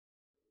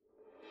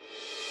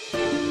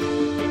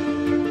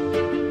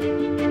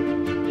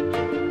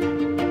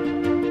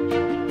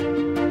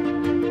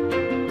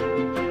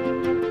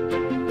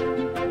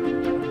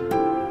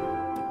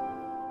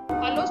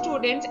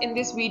students, in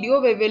this video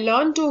we will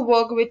learn to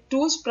work with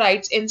two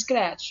sprites in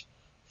Scratch.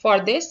 For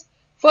this,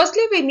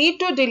 firstly we need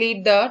to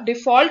delete the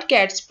default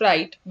cat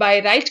sprite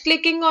by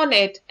right-clicking on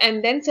it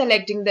and then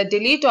selecting the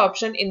delete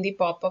option in the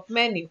pop-up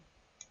menu.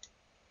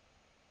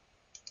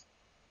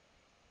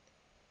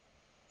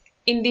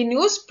 In the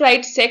new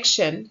sprite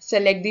section,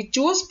 select the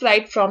choose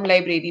sprite from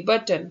library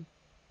button.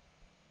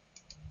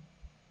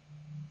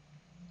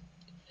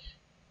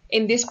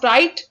 In the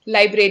sprite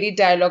library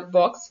dialog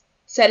box,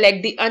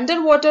 select the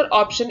underwater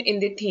option in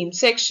the theme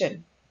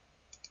section.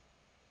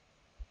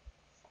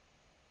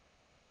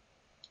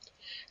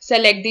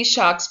 Select the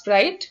shark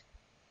sprite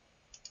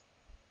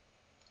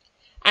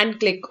and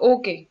click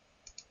OK.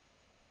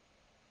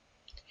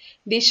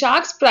 The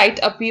shark sprite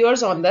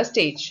appears on the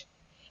stage.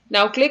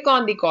 Now click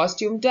on the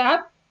costume tab.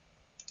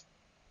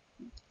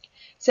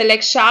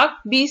 Select Shark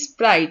Bee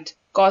Sprite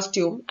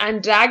costume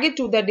and drag it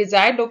to the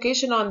desired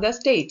location on the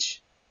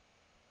stage.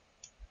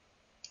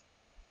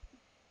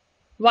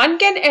 One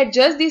can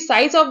adjust the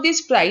size of the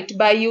sprite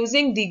by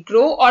using the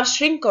grow or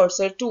shrink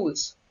cursor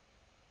tools.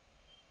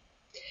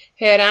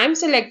 Here I am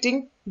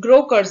selecting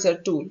grow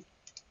cursor tool.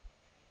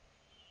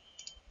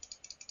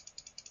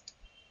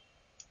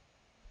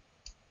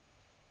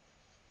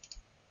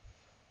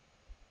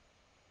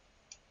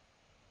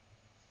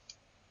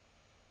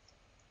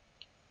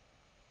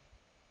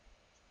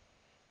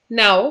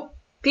 Now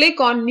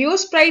click on new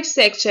sprite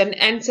section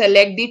and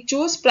select the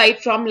choose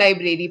sprite from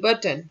library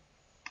button.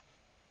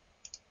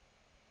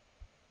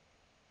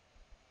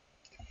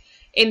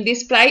 In the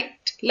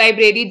sprite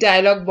library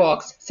dialog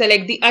box,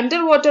 select the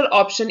underwater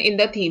option in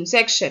the theme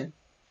section.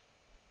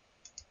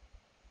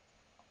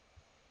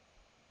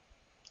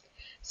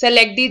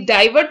 Select the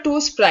diver to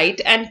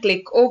sprite and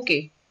click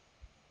OK.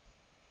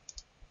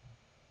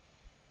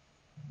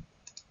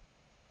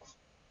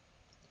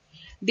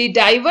 The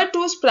diver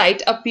to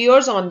sprite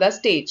appears on the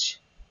stage.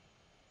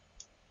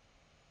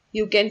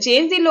 You can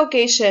change the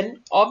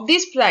location of the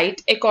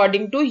sprite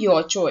according to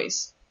your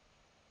choice.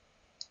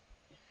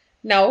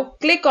 Now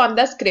click on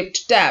the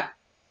script tab.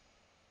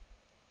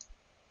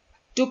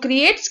 To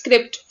create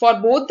script for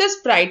both the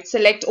sprites,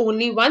 select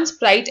only one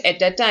sprite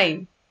at a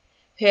time.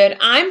 Here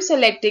I am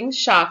selecting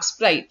shark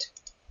sprite.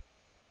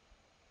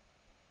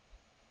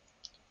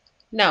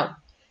 Now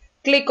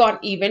click on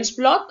events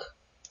block.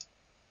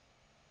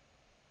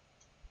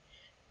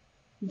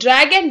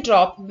 Drag and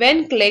drop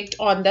when clicked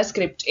on the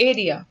script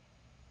area.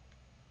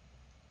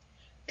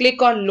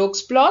 Click on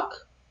looks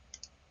block.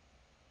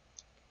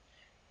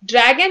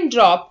 Drag and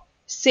drop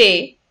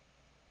say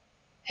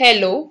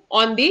hello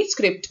on the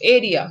script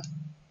area.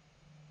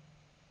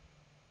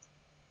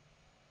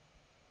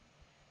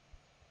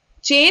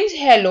 Change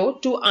hello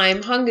to I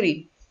am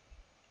hungry.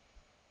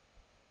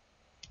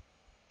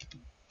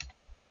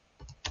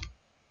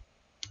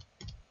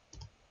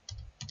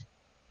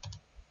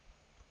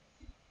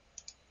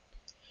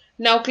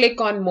 Now click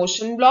on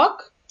motion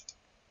block.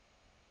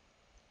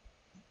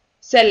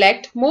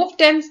 Select move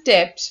 10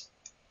 steps.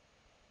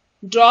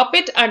 Drop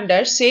it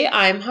under say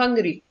I am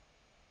hungry.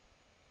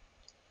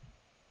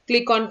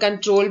 Click on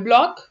control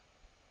block.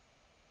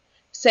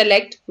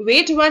 Select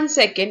wait 1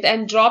 second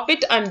and drop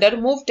it under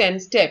move 10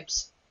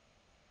 steps.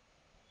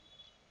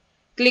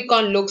 Click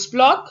on looks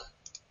block.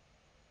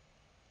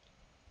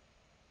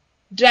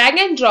 Drag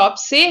and drop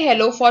say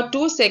hello for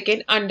 2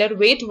 seconds under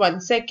wait 1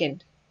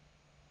 second.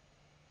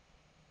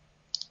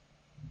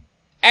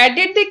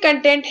 Edit the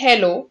content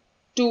hello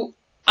to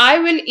I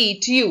will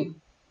eat you.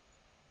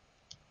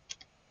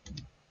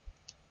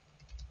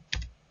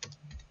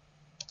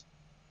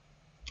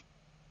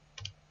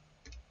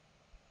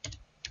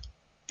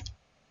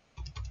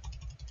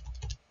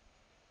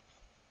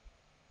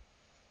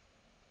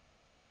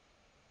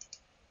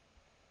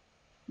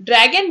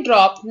 Drag and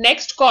drop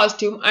next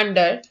costume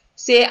under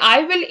say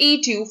I will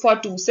eat you for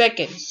 2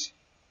 seconds.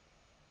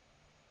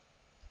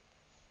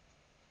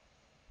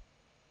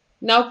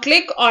 Now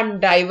click on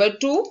diver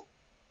 2.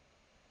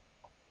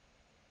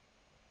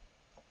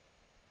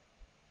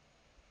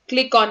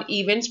 Click on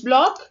events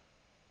block.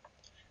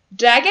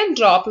 Drag and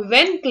drop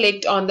when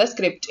clicked on the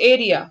script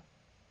area.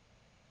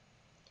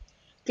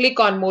 Click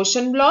on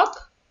motion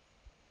block.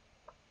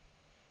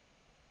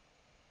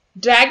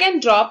 Drag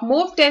and drop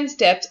move 10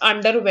 steps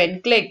under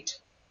when clicked.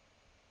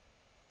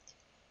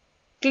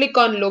 Click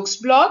on looks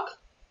block.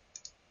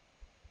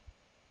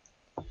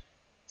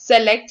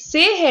 Select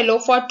say hello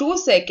for 2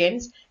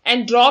 seconds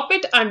and drop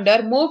it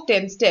under move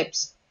 10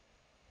 steps.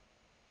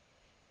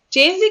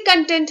 Change the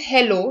content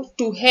hello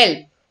to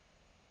help.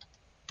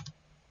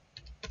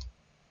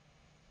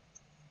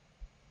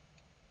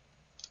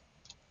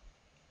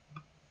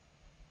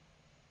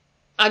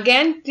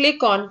 Again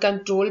click on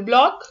control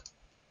block.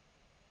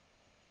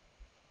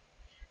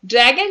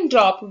 Drag and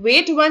drop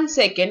wait 1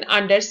 second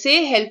under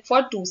say help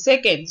for 2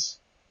 seconds.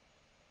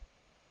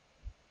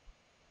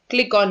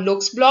 Click on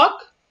looks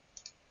block.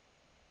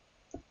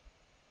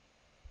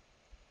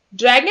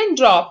 Drag and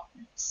drop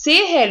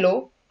say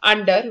hello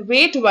under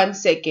wait 1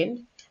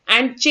 second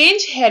and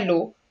change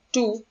hello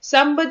to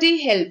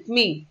somebody help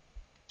me.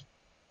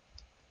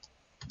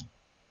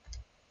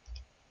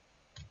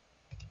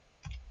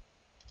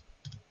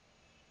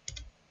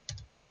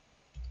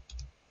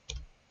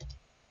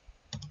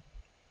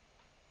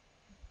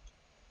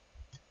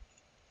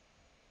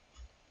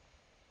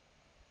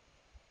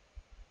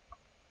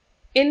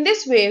 In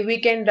this way, we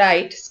can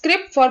write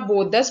script for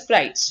both the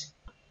sprites.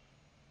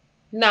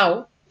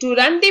 Now, to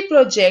run the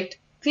project,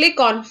 click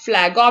on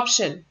Flag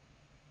option.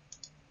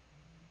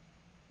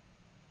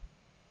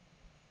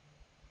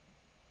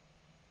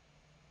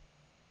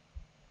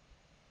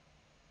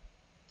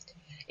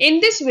 In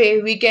this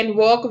way, we can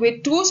work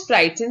with two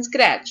sprites in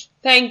Scratch.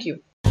 Thank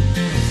you.